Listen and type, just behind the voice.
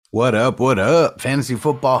What up? What up? Fantasy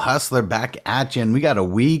Football Hustler back at you, and we got a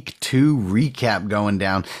week 2 recap going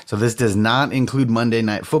down. So this does not include Monday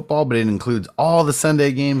Night Football, but it includes all the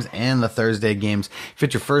Sunday games and the Thursday games. If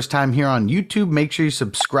it's your first time here on YouTube, make sure you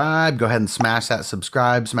subscribe. Go ahead and smash that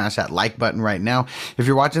subscribe, smash that like button right now. If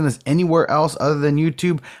you're watching this anywhere else other than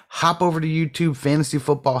YouTube, hop over to YouTube, Fantasy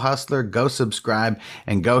Football Hustler, go subscribe,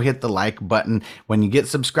 and go hit the like button. When you get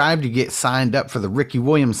subscribed, you get signed up for the Ricky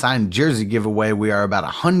Williams signed jersey giveaway. We are about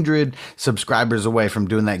 100 subscribers away from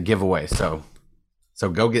doing that giveaway. So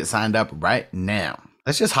go get signed up right now.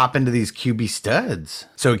 Let's just hop into these QB studs.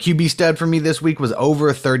 So a QB stud for me this week was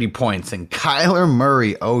over 30 points. And Kyler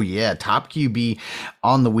Murray, oh yeah, top QB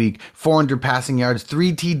on the week. 400 passing yards,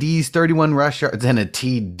 3 TDs, 31 rush yards, and a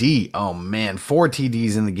TD. Oh man, 4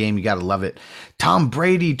 TDs in the game. You got to love it. Tom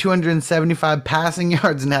Brady, 275 passing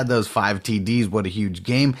yards and had those 5 TDs. What a huge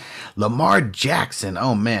game. Lamar Jackson,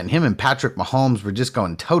 oh man, him and Patrick Mahomes were just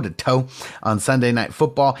going toe-to-toe on Sunday Night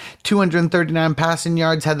Football. 239 passing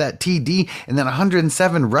yards, had that TD, and then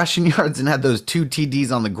 107 rushing yards and had those 2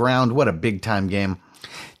 TDs on the ground. What a big-time game.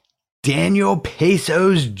 Daniel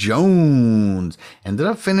Pesos Jones ended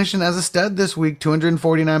up finishing as a stud this week.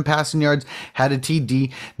 249 passing yards, had a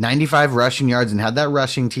TD, 95 rushing yards, and had that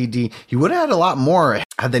rushing TD. He would have had a lot more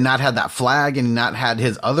had they not had that flag and not had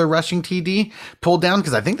his other rushing TD pulled down,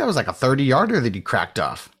 because I think that was like a 30-yarder that he cracked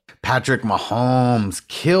off. Patrick Mahomes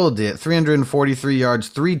killed it. 343 yards,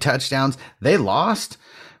 3 touchdowns. They lost.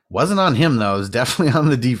 Wasn't on him, though. It was definitely on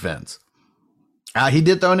the defense. He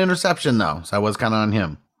did throw an interception, though, so I was kind of on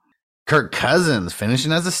him. Kirk Cousins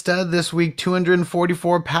finishing as a stud this week,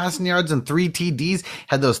 244 passing yards and 3 TDs,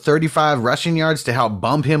 had those 35 rushing yards to help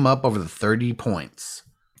bump him up over the 30 points.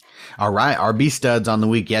 All right, RB studs on the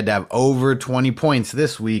week. You had to have over 20 points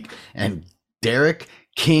this week. And Derrick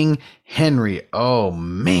King Henry, oh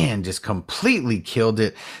man, just completely killed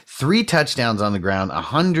it. 3 touchdowns on the ground,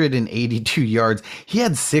 182 yards. He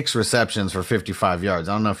had 6 receptions for 55 yards.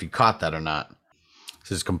 I don't know if you caught that or not.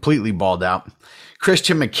 Just completely balled out.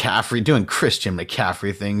 Christian McCaffrey doing Christian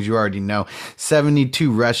McCaffrey things. You already know.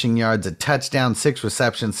 72 rushing yards, a touchdown, 6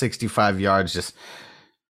 receptions, 65 yards, just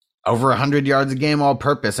over 100 yards a game all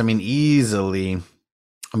purpose. I mean, easily.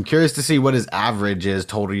 I'm curious to see what his average is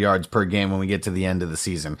total yards per game when we get to the end of the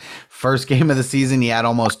season. First game of the season, he had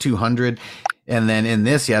almost 200. And then in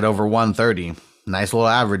this, he had over 130. Nice little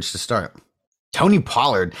average to start. Tony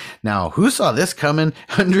Pollard. Now, who saw this coming?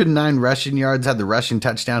 109 rushing yards, had the rushing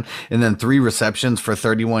touchdown, and then 3 receptions for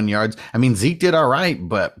 31 yards. I mean, Zeke did all right,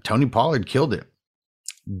 but Tony Pollard killed it.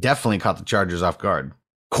 Definitely caught the Chargers off guard.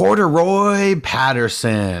 Cordarrelle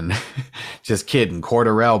Patterson. Just kidding.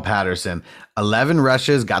 Cordarrelle Patterson. 11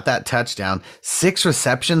 rushes, got that touchdown. 6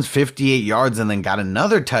 receptions, 58 yards, and then got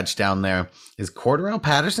another touchdown there. Is Cordarrelle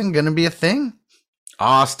Patterson going to be a thing?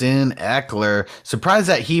 Austin Eckler. Surprised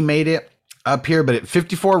that he made it up here, but at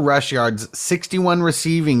 54 rush yards, 61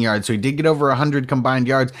 receiving yards. So he did get over 100 combined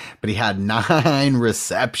yards, but he had 9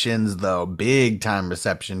 receptions, though. Big time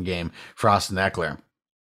reception game for Austin Eckler.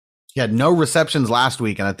 He had no receptions last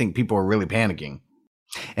week, and I think people were really panicking.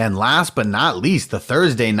 And last but not least, the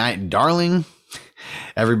Thursday night darling.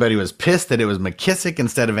 Everybody was pissed that it was McKissick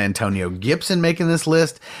instead of Antonio Gibson making this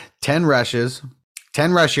list. 10 rushes,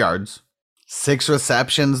 10 rush yards, 6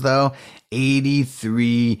 receptions, though,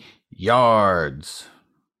 83 yards.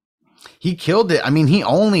 He killed it. I mean, he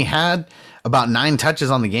only had about 9 touches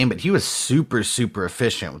on the game, but he was super, super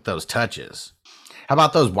efficient with those touches. How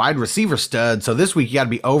about those wide receiver studs? So this week, you got to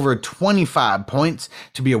be over 25 points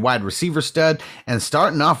to be a wide receiver stud. And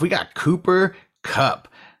starting off, we got Cooper Kupp.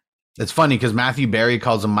 It's funny because Matthew Berry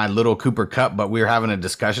calls him my little Cooper Kupp, but we were having a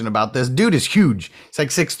discussion about this. Dude is huge. He's like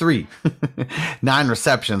 6'3". 9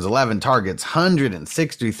 receptions, 11 targets,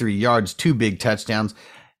 163 yards, 2 big touchdowns.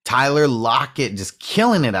 Tyler Lockett just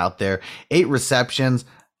killing it out there. 8 receptions,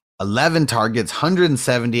 11 targets,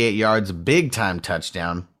 178 yards, big time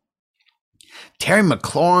touchdown. Terry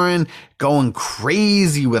McLaurin going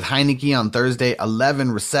crazy with Heineke on Thursday.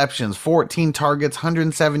 11 receptions, 14 targets,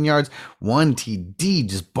 107 yards, 1 TD,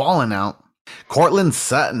 just balling out. Cortland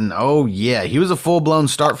Sutton, oh yeah, he was a full-blown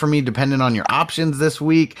start for me depending on your options this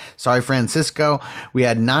week. Sorry, Francisco. We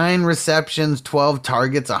had 9 receptions, 12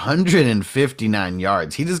 targets, 159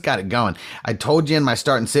 yards. He just got it going. I told you in my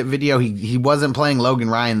start and sit video, he wasn't playing Logan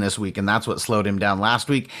Ryan this week, and that's what slowed him down last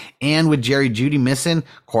week. And with Jerry Jeudy missing,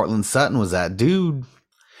 Cortland Sutton was that dude.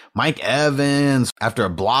 Mike Evans, after a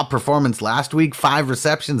blob performance last week, 5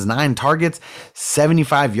 receptions, 9 targets,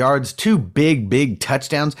 75 yards, 2 big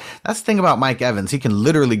touchdowns. That's the thing about Mike Evans. He can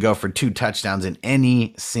literally go for 2 touchdowns in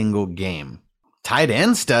any single game. Tight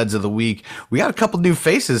end studs of the week. We got a couple new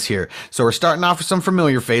faces here. So we're starting off with some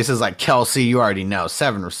familiar faces like Kelsey. You already know,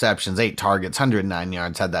 7 receptions, 8 targets, 109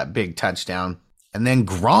 yards, had that big touchdown. And then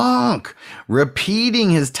Gronk repeating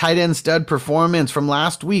his tight end stud performance from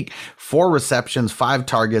last week. 4 receptions, 5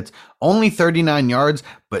 targets, only 39 yards,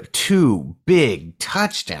 but 2 big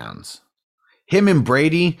touchdowns. Him and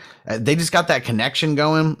Brady, they just got that connection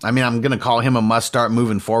going. I mean, I'm going to call him a must start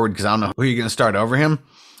moving forward because I don't know who you're going to start over him.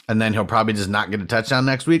 And then he'll probably just not get a touchdown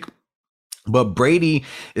next week. But Brady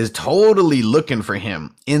is totally looking for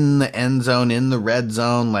him in the end zone, in the red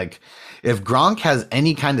zone. Like, if Gronk has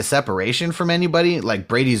any kind of separation from anybody, like,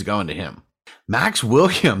 Brady's going to him. Max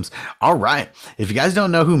Williams. All right. If you guys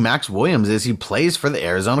don't know who Max Williams is, he plays for the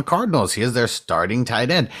Arizona Cardinals. He is their starting tight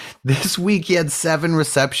end. This week, he had 7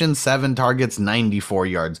 receptions, 7 targets, 94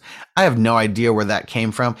 yards. I have no idea where that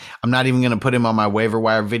came from. I'm not even going to put him on my waiver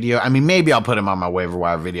wire video. I mean, maybe I'll put him on my waiver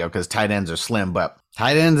wire video because tight ends are slim, but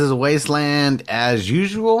tight ends is a wasteland as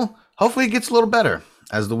usual. Hopefully, it gets a little better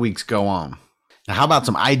as the weeks go on. Now, how about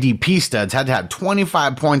some IDP studs? Had to have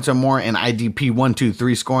 25 points or more in IDP 1, 2,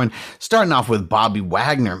 3 scoring. Starting off with Bobby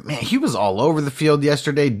Wagner. Man, he was all over the field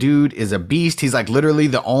yesterday. Dude is a beast. He's like literally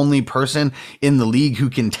the only person in the league who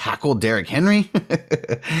can tackle Derrick Henry.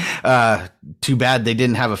 Too bad they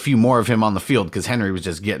didn't have a few more of him on the field because Henry was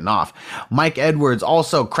just getting off. Mike Edwards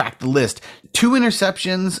also cracked the list. 2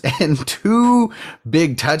 interceptions and 2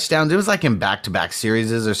 big touchdowns. It was like in back-to-back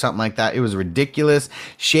series or something like that. It was ridiculous.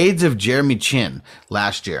 Shades of Jeremy Chin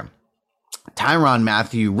last year. Tyrann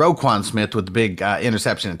Mathieu, Roquan Smith with the big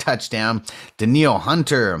interception and touchdown. Danielle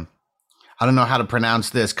Hunter. I don't know how to pronounce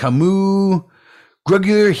this. Camus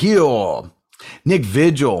Grugier-Hill. Nick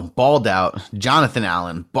Vigil balled out. Jonathan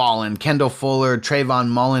Allen balling. Kendall Fuller, Trayvon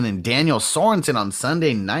Mullen, and Daniel Sorensen on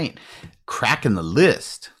Sunday night cracking the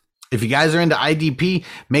list. If you guys are into IDP,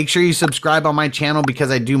 make sure you subscribe on my channel because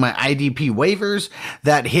I do my IDP waivers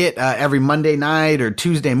that hit every Monday night or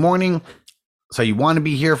Tuesday morning. So you want to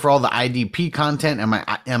be here for all the IDP content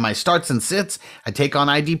and my starts and sits. I take on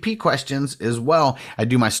IDP questions as well. I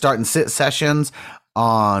do my start and sit sessions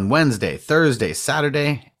on Wednesday, Thursday,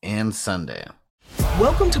 Saturday, and Sunday.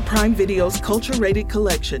 Welcome to Prime Video's Culture-Rated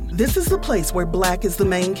Collection. This is the place where Black is the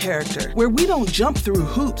main character, where we don't jump through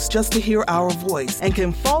hoops just to hear our voice and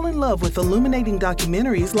can fall in love with illuminating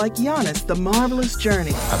documentaries like Giannis, The Marvelous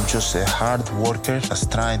Journey. I'm just a hard worker that's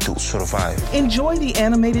trying to survive. Enjoy the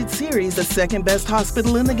animated series, The Second Best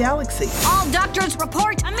Hospital in the Galaxy. All doctors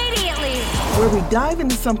report immediately! Where we dive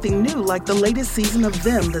into something new like the latest season of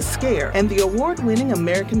Them, The Scare, and the award-winning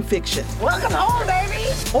American Fiction. Welcome home, baby!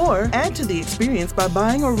 Or add to the experience by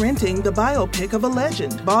buying or renting the biopic of a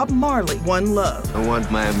legend, Bob Marley, One Love. I want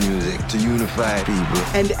my music to unify people.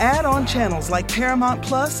 And add on channels like Paramount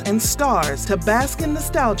Plus and Stars to bask in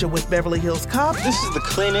nostalgia with Beverly Hills Cop. This is the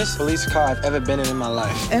cleanest police car I've ever been in my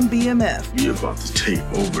life. And BMF. You're about to take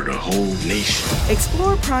over the whole nation.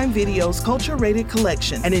 Explore Prime Video's Culture-Rated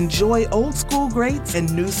Collection and enjoy old school greats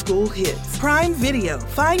and new school hits. Prime Video.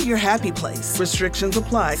 Find your happy place. Restrictions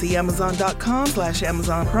apply. See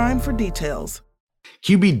Amazon.com/Amazon Prime for details.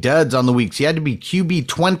 QB duds on the weeks. You had to be QB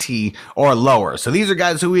 20 or lower. So these are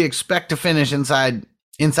guys who we expect to finish inside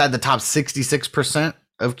the top 66%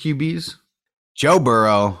 of QBs. Joe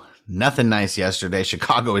Burrow, nothing nice yesterday.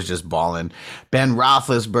 Chicago is just balling. Ben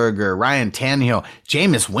Roethlisberger, Ryan Tannehill,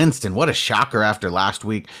 Jameis Winston. What a shocker after last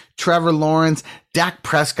week. Trevor Lawrence, Dak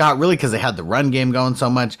Prescott, really because they had the run game going so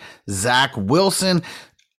much. Zach Wilson.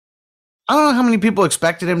 I don't know how many people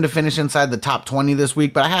expected him to finish inside the top 20 this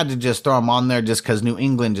week, but I had to just throw him on there just because New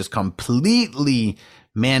England just completely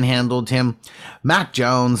manhandled him. Mac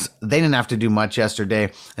Jones, they didn't have to do much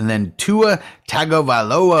yesterday. And then Tua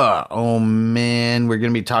Tagovailoa. Oh, man, we're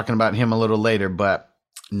going to be talking about him a little later, but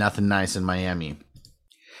nothing nice in Miami.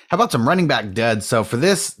 How about some running back duds? So for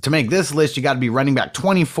this, to make this list, you got to be running back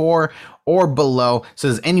 24 or below. So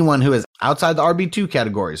there's anyone who is outside the RB2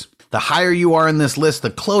 categories. The higher you are in this list, the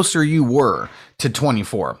closer you were to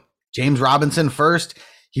 24. James Robinson first.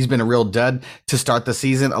 He's been a real dud to start the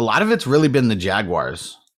season. A lot of it's really been the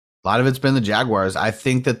Jaguars. I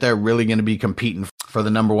think that they're really going to be competing for the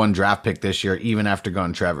number 1 draft pick this year, even after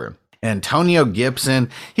going Trevor. Antonio Gibson,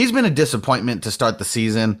 he's been a disappointment to start the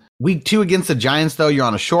season. Week 2 against the Giants, though, you're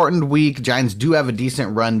on a shortened week. Giants do have a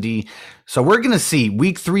decent run D. So we're going to see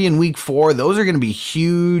week 3 and week 4. Those are going to be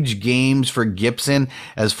huge games for Gibson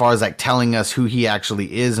as far as like telling us who he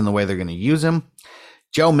actually is and the way they're going to use him.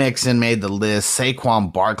 Joe Mixon made the list.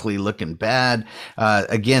 Saquon Barkley looking bad.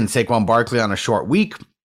 Again, Saquon Barkley on a short week.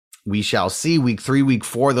 We shall see. Week 3, week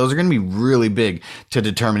 4, those are going to be really big to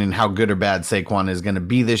determining how good or bad Saquon is going to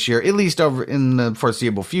be this year, at least over in the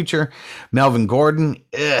foreseeable future. Melvin Gordon,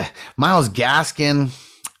 Myles Gaskin,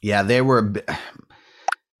 yeah, they were.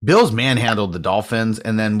 Bills manhandled the Dolphins,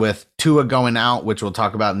 and then with Tua going out, which we'll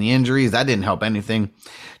talk about in the injuries, that didn't help anything.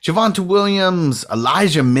 Javonte Williams,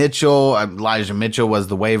 Elijah Mitchell. Elijah Mitchell was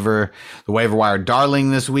the waiver wire darling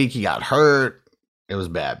this week. He got hurt. It was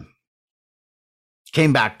bad.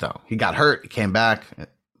 Came back, though. He got hurt. He came back.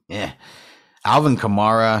 Alvin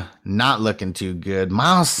Kamara, not looking too good.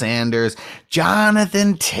 Miles Sanders,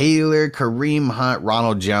 Jonathan Taylor, Kareem Hunt,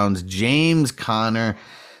 Ronald Jones, James Conner.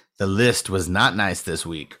 The list was not nice this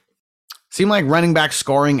week. Seemed like running back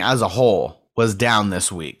scoring as a whole was down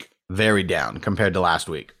this week. Very down compared to last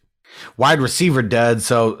week. Wide receiver duds.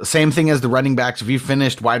 So same thing as the running backs. If you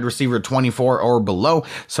finished wide receiver 24 or below,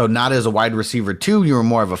 so not as a wide receiver 2, you were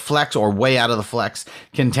more of a flex or way out of the flex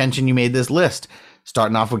contention, you made this list.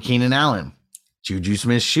 Starting off with Keenan Allen, Juju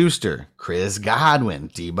Smith-Schuster, Chris Godwin,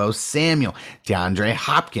 Deebo Samuel, DeAndre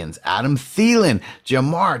Hopkins, Adam Thielen,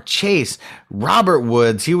 Jamar Chase, Robert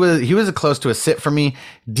Woods. He was close to a sit for me.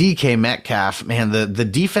 DK Metcalf, man, the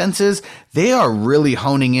defenses, they are really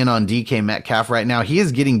honing in on DK Metcalf right now. He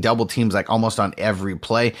is getting double teams like almost on every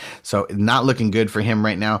play, so not looking good for him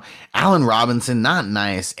right now. Allen Robinson, not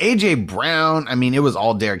nice. AJ Brown, I mean, it was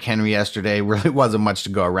all Derrick Henry yesterday. Really wasn't much to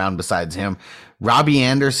go around besides him. Robbie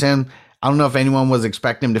Anderson, I don't know if anyone was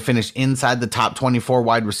expecting him to finish inside the top 24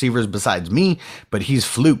 wide receivers besides me, but he's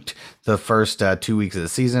fluked the first 2 weeks of the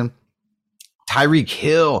season. Tyreek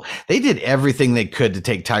Hill, they did everything they could to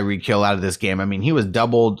take Tyreek Hill out of this game. I mean, he was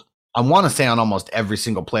doubled, I want to say, on almost every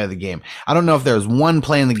single play of the game. I don't know if there was one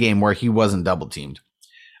play in the game where he wasn't double teamed.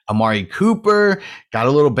 Amari Cooper got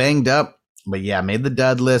a little banged up, but yeah, made the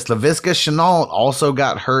dud list. Laviska Shenault also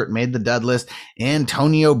got hurt, made the dud list.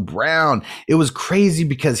 Antonio Brown. It was crazy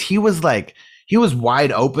because he was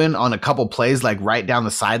wide open on a couple plays, like right down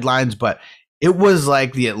the sidelines, but it was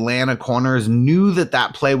like the Atlanta corners knew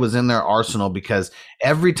that play was in their arsenal, because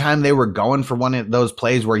every time they were going for one of those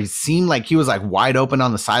plays where he seemed like he was like wide open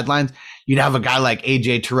on the sidelines, you'd have a guy like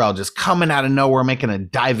AJ Terrell just coming out of nowhere, making a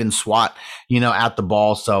dive and swat, at the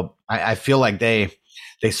ball. So I feel like they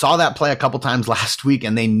saw that play a couple times last week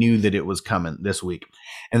and they knew that it was coming this week.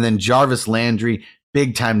 And then Jarvis Landry,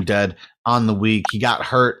 big time dud on the week. He got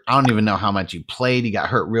hurt. I don't even know how much he played. He got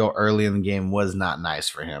hurt real early in the game. Was not nice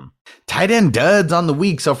for him. Tight end duds on the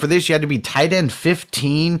week. So for this, you had to be tight end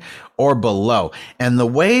 15 or below. And the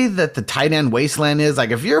way that the tight end wasteland is,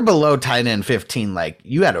 like if you're below tight end 15, like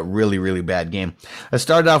you had a really, really bad game. I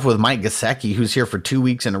started off with Mike Gesicki, who's here for 2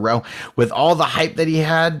 weeks in a row. With all the hype that he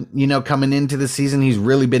had, coming into the season, he's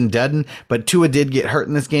really been dudding. But Tua did get hurt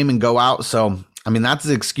in this game and go out. So, I mean, that's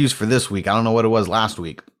the excuse for this week. I don't know what it was last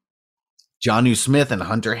week. Jonnu Smith and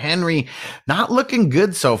Hunter Henry, not looking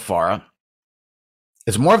good so far.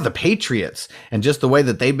 It's more of the Patriots and just the way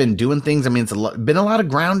that they've been doing things. I mean, it's been a lot of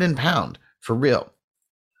ground and pound, for real.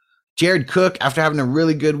 Jared Cook, after having a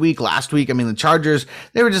really good week last week, I mean, the Chargers,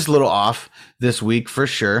 they were just a little off this week for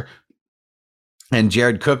sure. And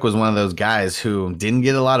Jared Cook was one of those guys who didn't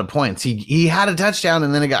get a lot of points. He had a touchdown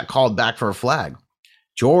and then it got called back for a flag.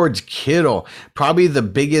 George Kittle, probably the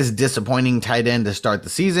biggest disappointing tight end to start the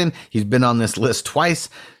season. He's been on this list twice.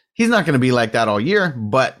 He's not going to be like that all year,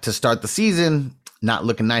 but to start the season, not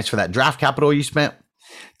looking nice for that draft capital you spent.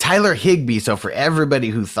 Tyler Higbee. So for everybody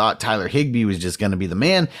who thought Tyler Higbee was just going to be the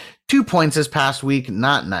man, 2 points this past week.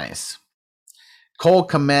 Not nice. Cole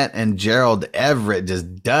Kmet and Gerald Everett,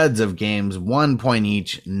 just duds of games, 1 point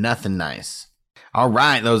each. Nothing nice. All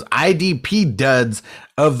right, those IDP duds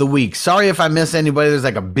of the week. Sorry if I miss anybody. There's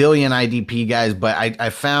like a billion IDP guys, but I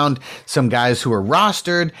found some guys who are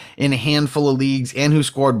rostered in a handful of leagues and who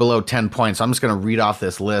scored below 10 points. So I'm just going to read off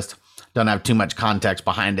this list. Don't have too much context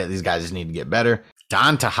behind it. These guys just need to get better.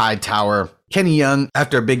 Donta Hightower, Kenny Young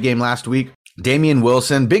after a big game last week. Damian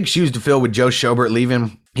Wilson, big shoes to fill with Joe Schobert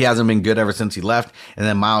leaving. He hasn't been good ever since he left. And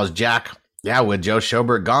then Miles Jack. Yeah, with Joe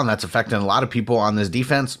Schobert gone, that's affecting a lot of people on this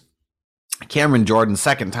defense. Cameron Jordan,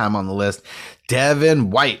 second time on the list. Devin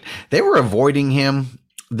White. They were avoiding him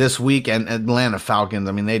this week, and Atlanta Falcons,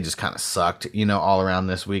 I mean, they just kind of sucked, all around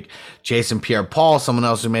this week. Jason Pierre-Paul, someone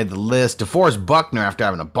else who made the list. DeForest Buckner after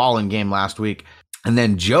having a balling game last week. And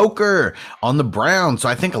then Joker on the Browns. So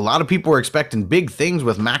I think a lot of people were expecting big things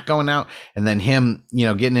with Mac going out and then him,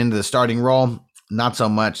 getting into the starting role. Not so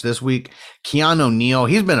much this week. Keanu Neal,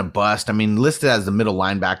 he's been a bust. I mean, listed as the middle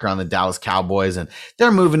linebacker on the Dallas Cowboys, and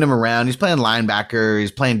they're moving him around. He's playing linebacker.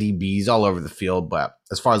 He's playing DBs all over the field. But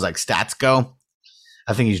as far as like stats go,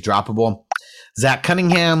 I think he's droppable. Zach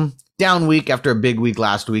Cunningham, down week after a big week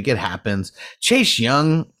last week. It happens. Chase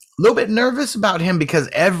Young, a little bit nervous about him because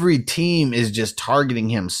every team is just targeting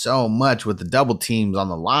him so much with the double teams on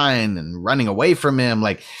the line and running away from him.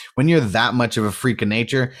 Like when you're that much of a freak of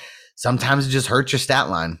nature, sometimes it just hurts your stat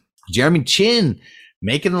line. Jeremy Chin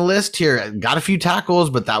making the list here. Got a few tackles,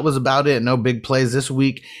 but that was about it. No big plays this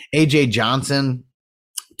week. AJ Johnson,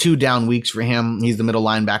 2 down weeks for him. He's the middle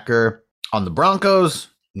linebacker on the Broncos.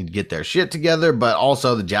 Need to get their shit together, but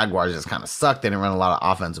also the Jaguars just kind of suck. They didn't run a lot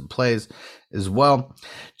of offensive plays as well.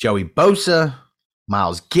 Joey Bosa,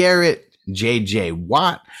 Myles Garrett, J.J.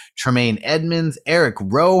 Watt, Tremaine Edmonds, Eric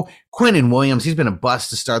Rowe, Quinnen Williams. He's been a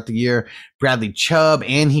bust to start the year. Bradley Chubb,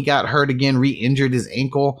 and he got hurt again, re-injured his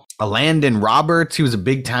ankle. Landon Roberts, he was a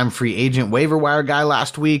big-time free agent waiver wire guy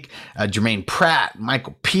last week. Jermaine Pratt,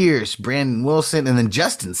 Michael Pierce, Brandon Wilson, and then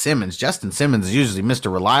Justin Simmons. Justin Simmons is usually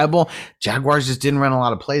Mr. Reliable. Jaguars just didn't run a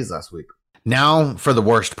lot of plays last week. Now for the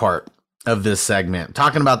worst part of this segment,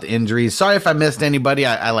 talking about the injuries. Sorry if I missed anybody.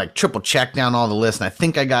 I like triple checked down all the lists, and I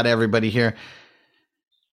think I got everybody here.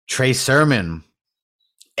 Trey Sermon.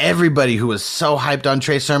 Everybody who was so hyped on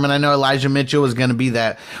Trey Sermon. I know Elijah Mitchell was going to be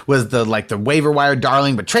the waiver wire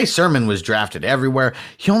darling, but Trey Sermon was drafted everywhere.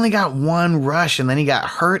 He only got 1 rush, and then he got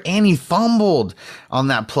hurt, and he fumbled on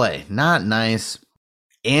that play. Not nice.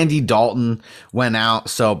 Andy Dalton went out,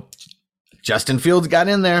 so Justin Fields got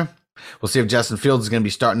in there. We'll see if Justin Fields is going to be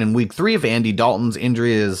starting in week 3, if Andy Dalton's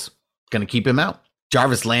injury is going to keep him out.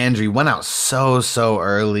 Jarvis Landry went out so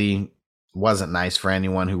early. Wasn't nice for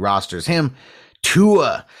anyone who rosters him.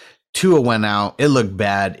 Tua went out. It looked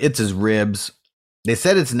bad. It's his ribs. They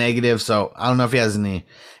said it's negative, so I don't know if he has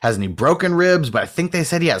any broken ribs, but I think they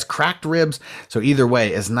said he has cracked ribs. So either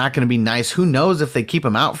way, it's not going to be nice. Who knows if they keep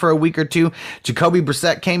him out for a week or 2. Jacoby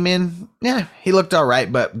Brissett came in. Yeah, he looked all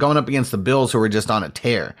right, but going up against the Bills, who were just on a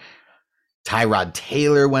tear. Tyrod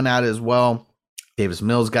Taylor went out as well. Davis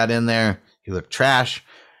Mills got in there. He looked trash.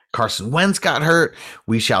 Carson Wentz got hurt.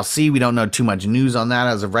 We shall see. We don't know too much news on that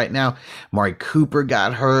as of right now. Amari Cooper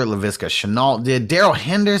got hurt. Laviska Shenault did. Darrell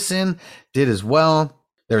Henderson did as well.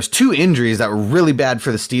 There's 2 injuries that were really bad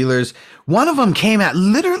for the Steelers. One of them came at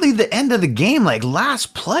literally the end of the game, like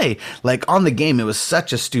last play, like on the game. It was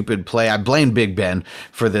such a stupid play. I blame Big Ben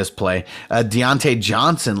for this play. Deontay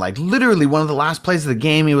Johnson, like literally one of the last plays of the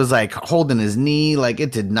game, he was like holding his knee. Like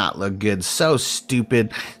it did not look good. So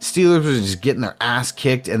stupid. Steelers were just getting their ass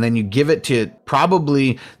kicked, and then you give it to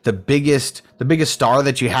probably the biggest star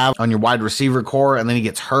that you have on your wide receiver core, and then he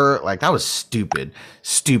gets hurt. Like that was stupid.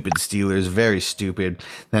 Stupid Steelers. Very stupid.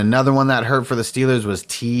 Then another one that hurt for the Steelers was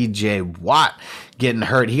TJ Watt getting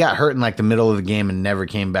hurt. He got hurt in like the middle of the game and never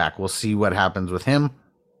came back. We'll see what happens with him.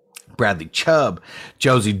 Bradley Chubb,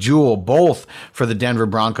 Josie Jewell, both for the Denver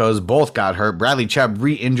Broncos, both got hurt. Bradley Chubb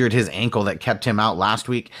re-injured his ankle that kept him out last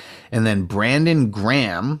week. And then Brandon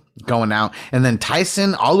Graham going out. And then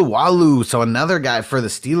Tyson Alualu, so another guy for the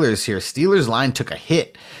Steelers here. Steelers line took a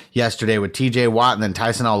hit yesterday with TJ Watt and then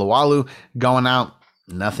Tyson Alualu going out.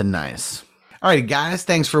 Nothing nice. All right, guys,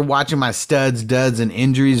 thanks for watching my studs, duds, and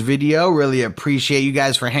injuries video. Really appreciate you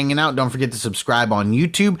guys for hanging out. Don't forget to subscribe on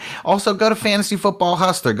YouTube. Also, go to Fantasy Football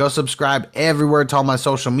Hustler. Go subscribe everywhere to all my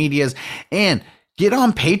social medias. And get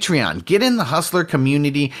on Patreon. Get in the Hustler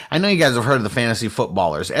community. I know you guys have heard of the Fantasy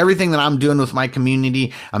Footballers. Everything that I'm doing with my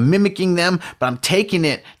community, I'm mimicking them, but I'm taking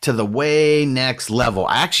it to the way next level.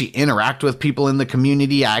 I actually interact with people in the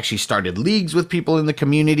community. I actually started leagues with people in the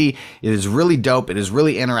community. It is really dope. It is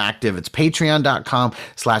really interactive. It's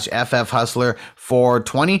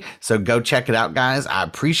patreon.com/FFHustler420. So go check it out, guys. I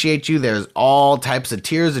appreciate you. There's all types of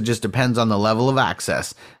tiers. It just depends on the level of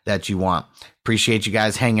access that you want. Appreciate you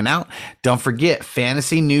guys hanging out. Don't forget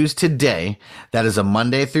Fantasy News Today. That is a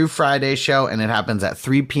Monday through Friday show, and it happens at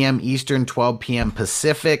 3 p.m. Eastern, 12 p.m.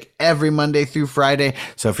 Pacific every Monday through Friday.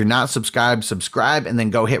 So if you're not subscribed, subscribe, and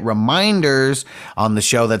then go hit reminders on the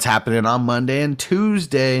show that's happening on Monday and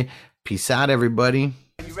Tuesday. Peace out, everybody.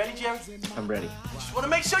 Are you ready, Jerry? I'm ready. Just want to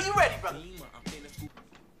make sure you're ready, brother.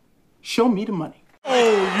 Show me the money.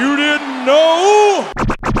 Oh, you didn't know?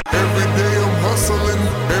 Every day I'm hustling.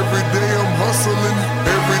 Every day I'm hustling.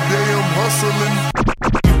 Every day I'm hustling.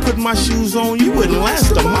 You put my shoes on, you wouldn't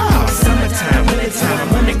last a mile. Summertime, wintertime,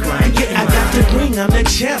 I'm on the grind. Yeah, I got the ring, I'm the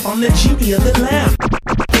champ, I'm the genie of the lamp.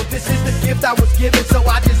 This is the gift I was given, so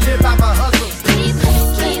I just live by my hustle.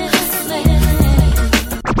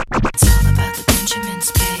 It's all about the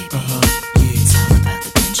Benjamins, baby. Yeah. It's all about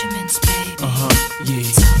the Benjamins, baby. Yeah.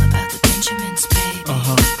 It's all about the Benjamins, baby.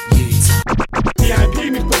 Yeah.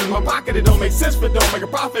 VIP me put in my pocket, it don't make sense, but don't make a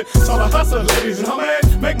profit. So I hustle, ladies and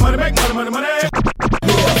homies. Make money, money, money.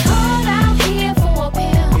 Call out here for a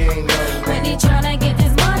pill. When he tryna get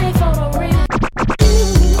this money for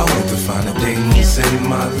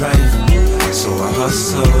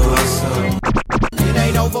hustle. It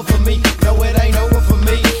ain't over for me. No, it ain't over for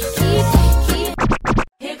me.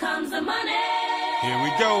 Here comes the money. Here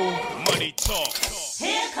we go. Money talk.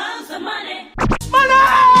 Here comes the money.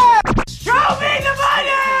 Money! Show me the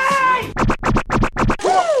money!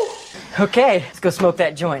 Woo! Okay, let's go smoke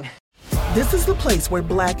that joint. This is the place where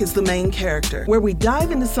Black is the main character, where we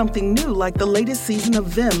dive into something new like the latest season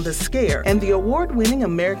of Them, The Scare, and the award-winning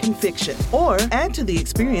American Fiction. Or add to the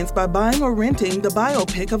experience by buying or renting the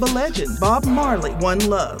biopic of a legend, Bob Marley, One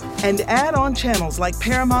Love. And add on channels like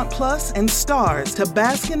Paramount Plus and Stars to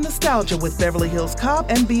bask in nostalgia with Beverly Hills Cop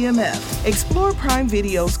and BMF. Explore Prime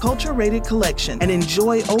Video's culture-rated collection and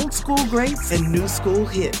enjoy old school greats and new school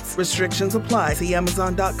hits. Restrictions apply. See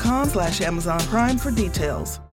Amazon.com/Amazon Prime for details.